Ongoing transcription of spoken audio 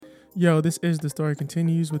Yo, this is The Story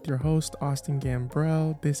Continues with your host, Austin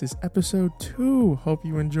Gambrell. This is episode 2. Hope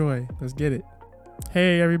you enjoy. Let's get it.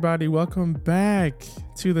 Hey, everybody. Welcome back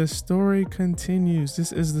to The Story Continues.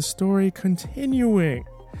 This is The Story Continuing.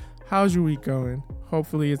 How's your week going?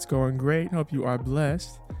 Hopefully it's going great. Hope you are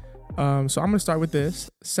blessed. So I'm going to start with this.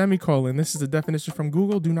 Semicolon. This is the definition from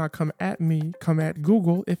Google. Do not come at me. Come at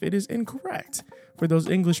Google if it is incorrect. For those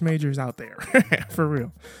English majors out there. For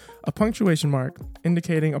real. A punctuation mark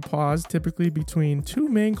indicating a pause typically between two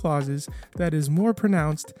main clauses that is more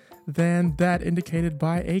pronounced than that indicated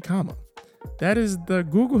by a comma. That is the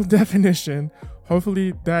Google definition.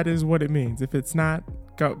 Hopefully that is what it means. If it's not,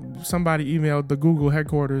 somebody emailed the Google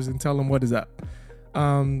headquarters and tell them what is up.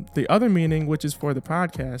 The other meaning, which is for the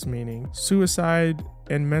podcast meaning, suicide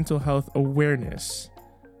and mental health awareness.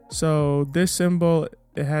 So this symbol,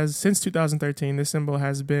 it has since 2013, this symbol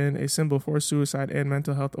has been a symbol for suicide and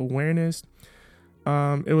mental health awareness.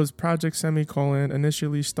 It was Project Semicolon,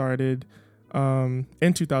 initially started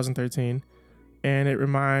in 2013, and it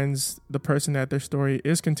reminds the person that their story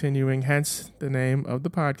is continuing, hence the name of the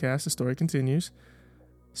podcast, The Story Continues.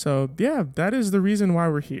 So yeah, that is the reason why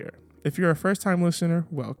we're here. If you're a first-time listener,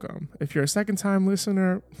 welcome. If you're a second-time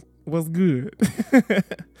listener, what's good?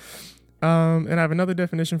 And I have another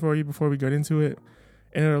definition for you before we get into it,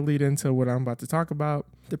 and it'll lead into what I'm about to talk about.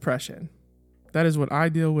 Depression. That is what I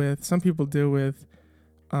deal with. Some people deal with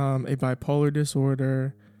a bipolar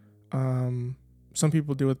disorder. Some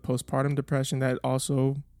people deal with postpartum depression. That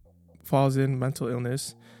also falls in mental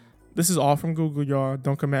illness. This is all from Google, y'all.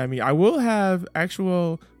 Don't come at me. I will have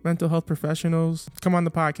actual mental health professionals come on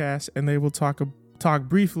the podcast, and they will talk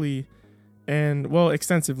briefly and,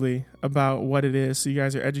 extensively about what it is, so you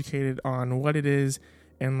guys are educated on what it is.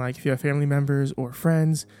 And like, if you have family members or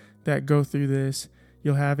friends that go through this,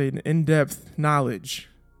 you'll have an in-depth knowledge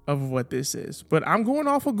of what this is. But I'm going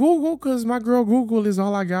off of Google because my girl Google is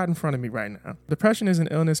all I got in front of me right now. Depression is an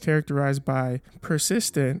illness characterized by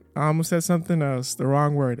persistent, I almost said something else, the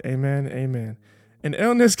wrong word. Amen. An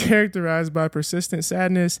illness characterized by persistent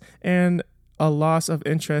sadness and a loss of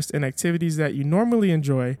interest in activities that you normally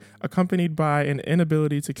enjoy, accompanied by an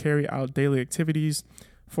inability to carry out daily activities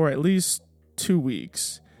for at least 2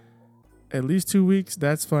 weeks. At least 2 weeks?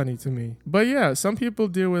 That's funny to me. But yeah, some people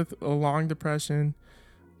deal with a long depression.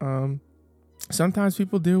 Sometimes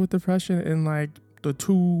people deal with depression in like the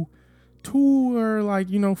two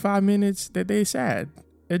or 5 minutes that they sad.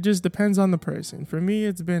 It just depends on the person. For me,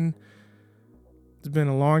 it's been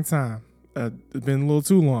a long time. It's been a little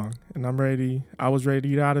too long, and I was ready to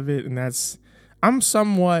get out of it, and I'm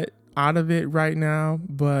somewhat out of it right now,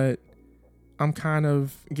 but I'm kind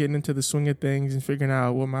of getting into the swing of things and figuring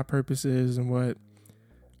out what my purpose is and what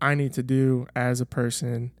I need to do as a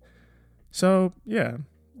person. So yeah,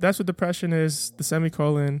 that's what depression is, the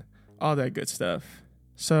semicolon, all that good stuff.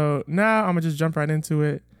 So now I'm gonna just jump right into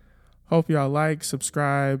it. Hope y'all like,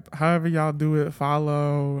 subscribe, however y'all do it,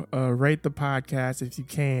 follow, rate the podcast if you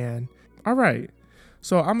can. All right,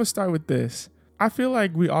 so I'm gonna start with this. I feel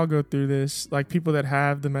like we all go through this, like people that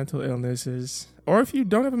have the mental illnesses, or if you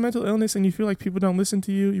don't have a mental illness and you feel like people don't listen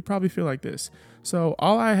to you, you probably feel like this. So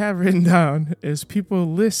all I have written down is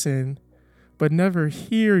people listen, but never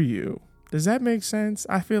hear you. Does that make sense?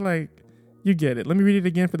 I feel like you get it. Let me read it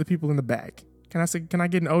again for the people in the back. Can I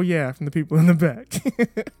get an oh yeah from the people in the back?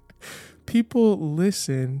 People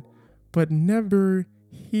listen, but never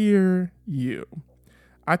hear you.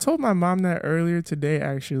 I told my mom that earlier today,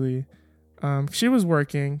 actually. She was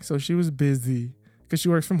working, so she was busy because she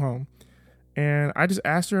works from home. And I just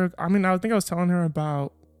asked her, I think I was telling her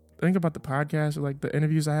about the podcast or like the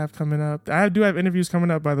interviews I have coming up. I do have interviews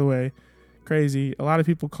coming up, by the way. Crazy. A lot of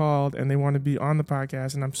people called and they want to be on the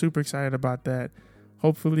podcast, and I'm super excited about that.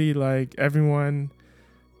 Hopefully, like everyone,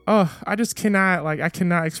 I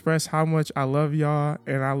cannot express how much I love y'all,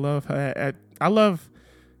 and I love her.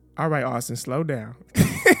 All right, Austin, slow down.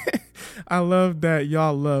 I love that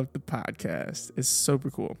y'all love the podcast. It's super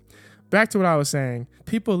cool. Back to what I was saying.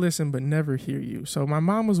 People listen but never hear you. So my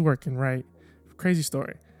mom was working, right? Crazy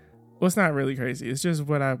story. Well, it's not really crazy. It's just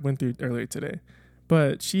what I went through earlier today.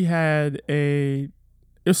 But she had it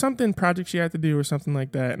was something project she had to do or something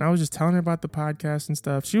like that. And I was just telling her about the podcast and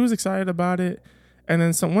stuff. She was excited about it. And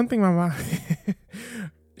then one thing my mom,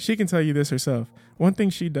 she can tell you this herself. One thing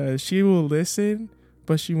she does, she will listen,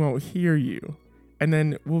 but she won't hear you. And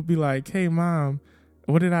then we'll be like, hey, Mom,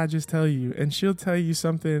 what did I just tell you? And she'll tell you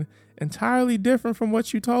something entirely different from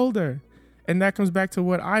what you told her. And that comes back to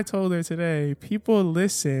what I told her today. People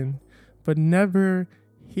listen, but never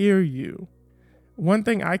hear you. One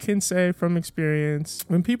thing I can say from experience,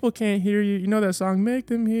 when people can't hear you, you know that song, Make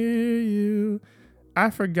Them Hear You? I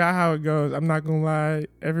forgot how it goes. I'm not gonna lie.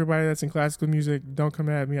 Everybody that's in classical music, don't come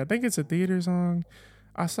at me. I think it's a theater song.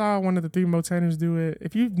 I saw one of the Three Mo Tenors do it.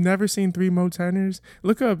 If you've never seen Three Mo Tenors,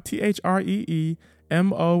 look up THREEMO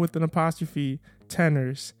with an apostrophe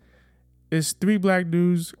tenors. It's three black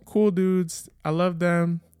dudes, cool dudes. I love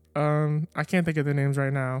them. I can't think of their names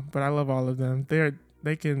right now, but I love all of them.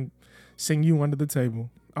 They can sing you under the table.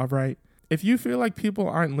 All right. If you feel like people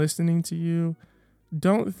aren't listening to you,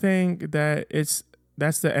 don't think that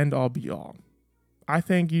that's the end all be all. I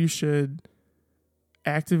think you should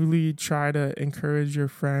actively try to encourage your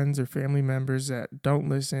friends or family members that don't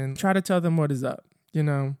listen. Try to tell them what is up,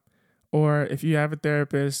 or if you have a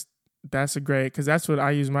therapist, that's because that's what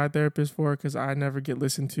I use my therapist for, because I never get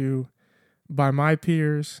listened to by my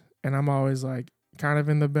peers and I'm always like kind of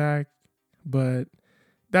in the back, but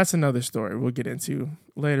that's another story we'll get into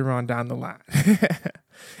later on down the line.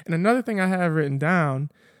 And another thing I have written down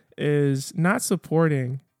is not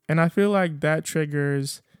supporting. And I feel like that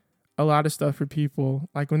triggers a lot of stuff for people.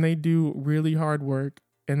 Like when they do really hard work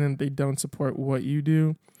and then they don't support what you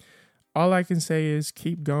do. All I can say is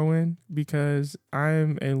keep going, because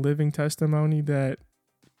I'm a living testimony that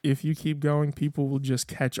if you keep going, people will just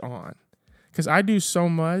catch on. Because I do so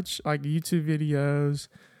much, like YouTube videos,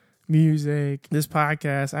 music, this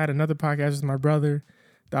podcast. I had another podcast with my brother.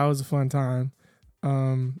 That was a fun time.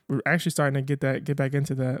 We're actually starting to get back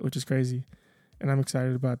into that, which is crazy. And I'm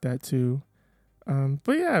excited about that too.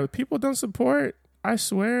 But yeah, people don't support. I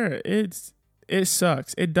swear it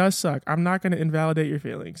sucks. It does suck. I'm not going to invalidate your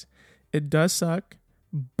feelings. It does suck.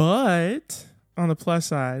 But on the plus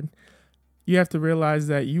side, you have to realize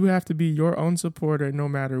that you have to be your own supporter no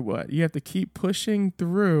matter what. You have to keep pushing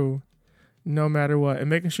through no matter what, and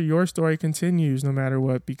making sure your story continues no matter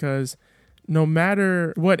what, because no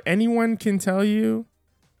matter what anyone can tell you,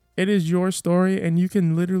 it is your story and you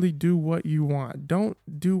can literally do what you want. Don't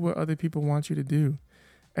do what other people want you to do.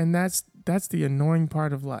 And that's the annoying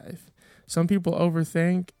part of life. Some people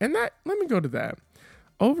overthink, and let me go to that.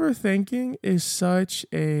 Overthinking is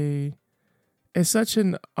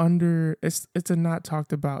it's a not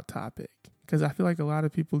talked about topic, because I feel like a lot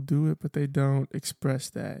of people do it, but they don't express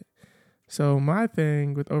that. So my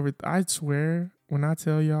thing with I swear when I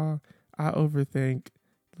tell y'all, I overthink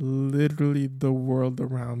literally the world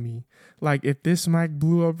around me. Like if this mic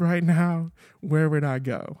blew up right now, where would I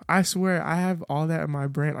go? I swear I have all that in my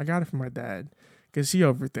brain. I got it from my dad because he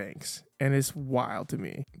overthinks, and it's wild to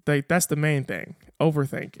me. Like that's the main thing,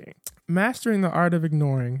 overthinking. Mastering the art of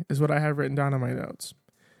ignoring is what I have written down on my notes.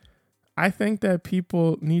 I think that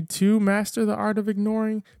people need to master the art of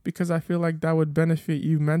ignoring, because I feel like that would benefit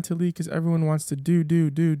you mentally, because everyone wants to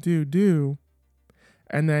do.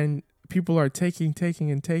 And then people are taking,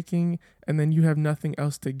 and then you have nothing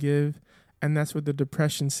else to give. And that's where the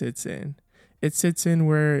depression sits in. It sits in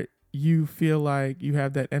where you feel like you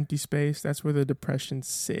have that empty space. That's where the depression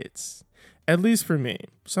sits. At least for me.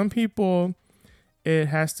 Some people, it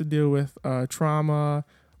has to deal with trauma.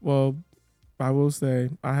 Well, I will say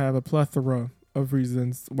I have a plethora of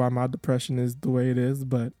reasons why my depression is the way it is.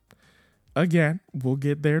 But again, we'll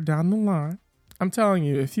get there down the line. I'm telling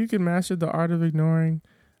you, if you can master the art of ignoring,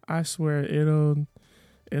 I swear it'll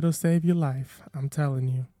save your life. I'm telling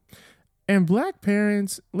you. And black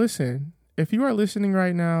parents, listen, if you are listening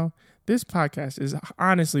right now, this podcast is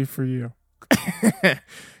honestly for you.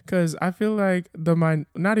 Because I feel like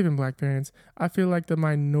not even black parents, I feel like the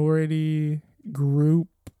minority group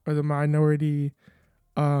or the minority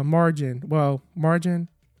margin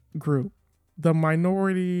group, the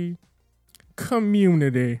minority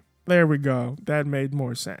community. There we go. That made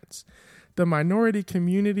more sense. The minority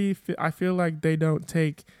community, I feel like they don't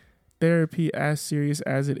take therapy as serious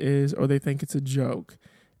as it is, or they think it's a joke.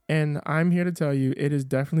 And I'm here to tell you, it is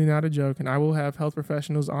definitely not a joke. And I will have health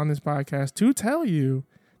professionals on this podcast to tell you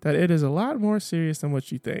that it is a lot more serious than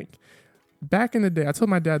what you think. Back in the day, I told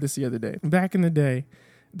my dad this the other day. Back in the day,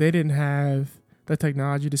 they didn't have the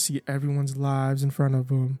technology to see everyone's lives in front of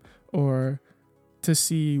them, or to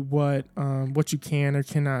see what you can or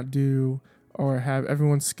cannot do, or have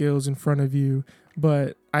everyone's skills in front of you.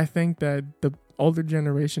 But I think that the older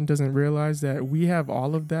generation doesn't realize that we have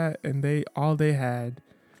all of that, and all they had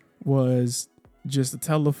was just a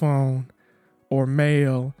telephone or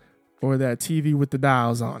mail or that TV with the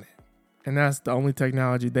dials on it. And that's the only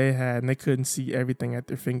technology they had, and they couldn't see everything at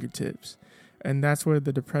their fingertips. And that's where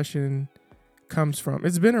the depression comes from.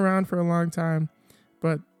 It's been around for a long time,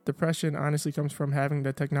 but depression honestly comes from having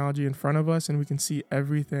the technology in front of us, and we can see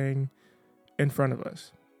everything in front of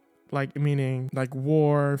us. Like, meaning like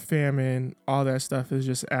war, famine, all that stuff is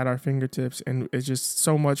just at our fingertips, and it's just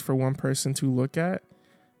so much for one person to look at.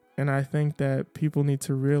 And I think that people need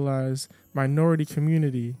to realize, minority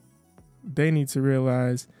community, they need to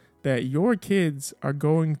realize that your kids are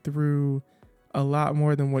going through a lot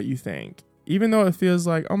more than what you think. Even though it feels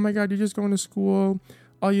like, oh my God, you're just going to school.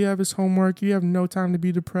 All you have is homework. You have no time to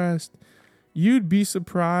be depressed. You'd be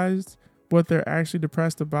surprised what they're actually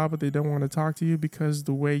depressed about, but they don't want to talk to you because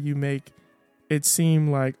the way you make it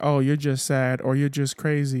seem like, oh, you're just sad or you're just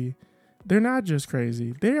crazy. They're not just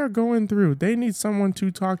crazy. They are going through. They need someone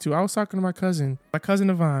to talk to. I was talking to my cousin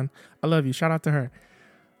Yvonne. I love you. Shout out to her.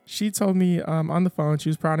 She told me on the phone, she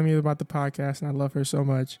was proud of me about the podcast, and I love her so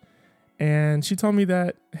much. And she told me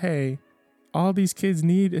that, hey, all these kids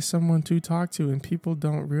need is someone to talk to, and people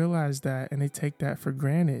don't realize that, and they take that for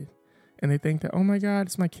granted. And they think that, oh my God,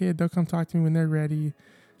 it's my kid. They'll come talk to me when they're ready.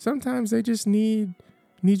 Sometimes they just need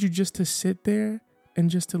you just to sit there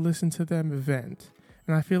and just to listen to them vent.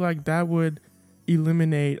 And I feel like that would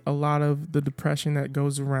eliminate a lot of the depression that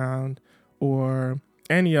goes around, or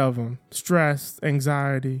any of them, stress,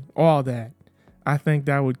 anxiety, all that. I think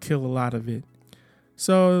that would kill a lot of it.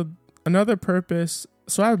 So another purpose.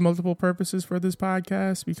 So I have multiple purposes for this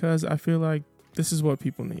podcast because I feel like this is what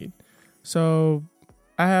people need. So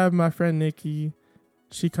I have my friend Nikki.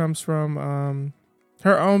 She comes from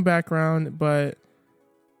her own background, but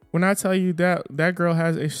when I tell you that girl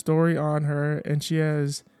has a story on her, and she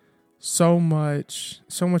has so much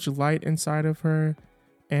light inside of her,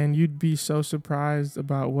 and you'd be so surprised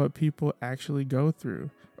about what people actually go through.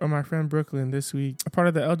 Or my friend Brooklyn this week, a part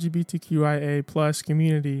of the LGBTQIA plus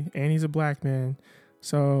community, and he's a black man.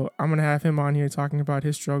 So I'm going to have him on here talking about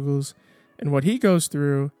his struggles and what he goes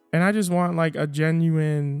through. And I just want like a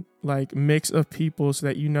genuine like mix of people so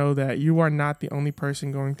that you know that you are not the only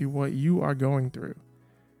person going through what you are going through.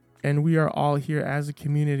 And we are all here as a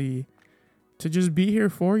community to just be here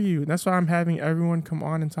for you. And that's why I'm having everyone come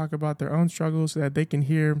on and talk about their own struggles so that they can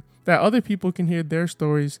hear, that other people can hear their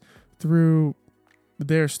stories through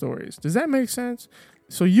their stories. Does that make sense?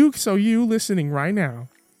 So you listening right now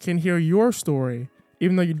can hear your story,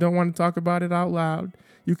 even though you don't want to talk about it out loud.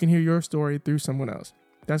 You can hear your story through someone else.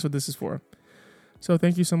 That's what this is for. So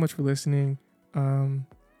thank you so much for listening.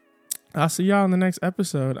 I'll see y'all in the next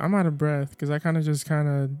episode. I'm out of breath because I kind of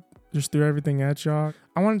just threw everything at y'all.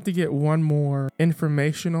 I wanted to get one more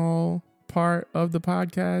informational part of the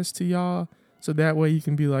podcast to y'all, so that way you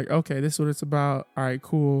can be like, okay, this is what it's about. All right,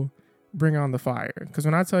 cool. Bring on the fire. Because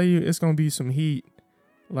when I tell you it's going to be some heat,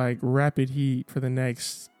 like rapid heat for the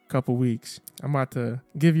next couple weeks, I'm about to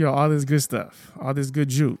give y'all all this good stuff, all this good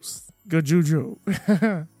juice, good juju.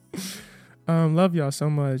 Love y'all so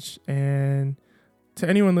much. And to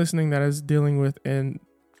anyone listening that is dealing with and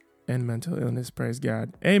mental illness, praise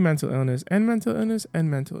God, a mental illness and mental illness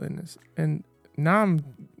and mental illness. And now I'm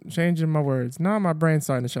changing my words. Now my brain's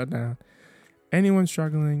starting to shut down. Anyone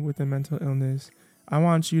struggling with a mental illness, I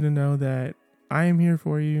want you to know that I am here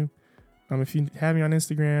for you. If you have me on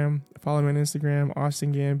Instagram, follow me on Instagram,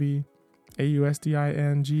 Austin Gamby,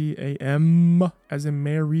 AUSTINGAM, as in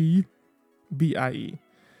Mary, BIE.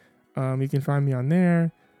 You can find me on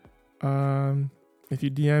there. If you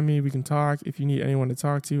DM me, we can talk. If you need anyone to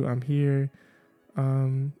talk to, I'm here.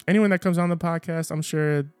 Anyone that comes on the podcast, I'm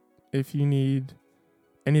sure if you need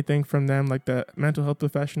anything from them, like the mental health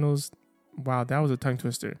professionals, wow, that was a tongue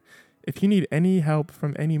twister. If you need any help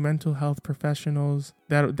from any mental health professionals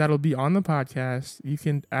that'll be on the podcast, you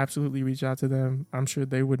can absolutely reach out to them. I'm sure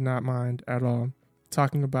they would not mind at all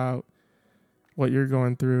talking about what you're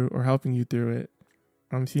going through or helping you through it.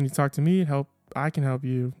 If you need to talk to me, I can help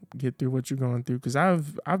you get through what you're going through, because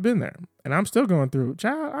I've been there and I'm still going through it.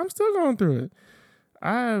 Child, I'm still going through it.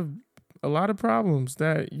 I have a lot of problems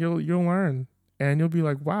that you'll learn, and you'll be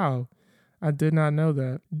like, wow, I did not know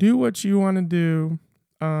that. Do what you want to do.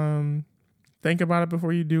 Think about it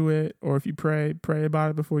before you do it, or if you pray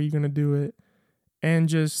about it before you're going to do it, and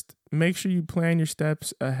just make sure you plan your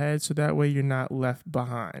steps ahead so that way you're not left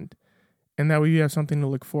behind. And that way you have something to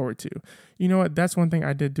look forward to. You know what? That's one thing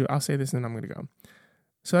I did do. I'll say this and then I'm going to go.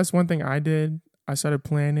 So that's one thing I did. I started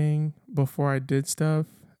planning before I did stuff.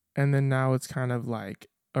 And then now it's kind of like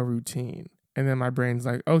a routine. And then my brain's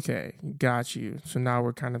like, okay, got you. So now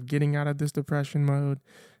we're kind of getting out of this depression mode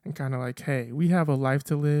and kind of like, hey, we have a life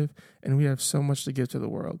to live and we have so much to give to the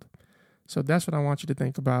world. So that's what I want you to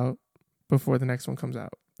think about before the next one comes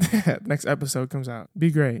out. Next episode comes out. Be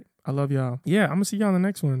great. I love y'all. Yeah, I'm going to see y'all in the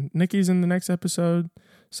next one. Nikki's in the next episode,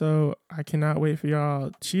 so I cannot wait for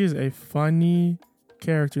y'all. She is a funny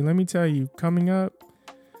character. Let me tell you, coming up,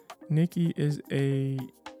 Nikki is a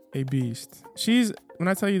beast. When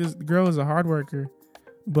I tell you this girl is a hard worker,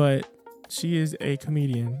 but she is a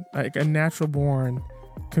comedian, like a natural born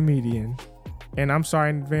comedian. And I'm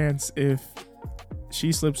sorry in advance if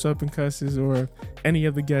she slips up and cusses, or any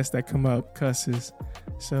of the guests that come up cusses.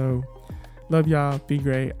 So love y'all. Be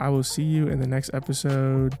great. I will see you in the next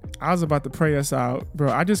episode. I was about to pray us out,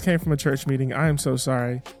 bro. I just came from a church meeting. I am so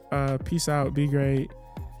sorry. Peace out. Be great.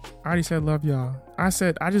 I already said love y'all. I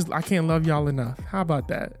said I can't love y'all enough. How about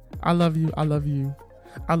that? I love you. I love you.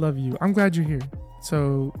 I love you. I'm glad you're here.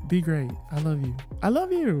 So be great. I love you. I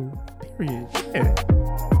love you. Period.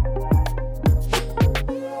 Yeah.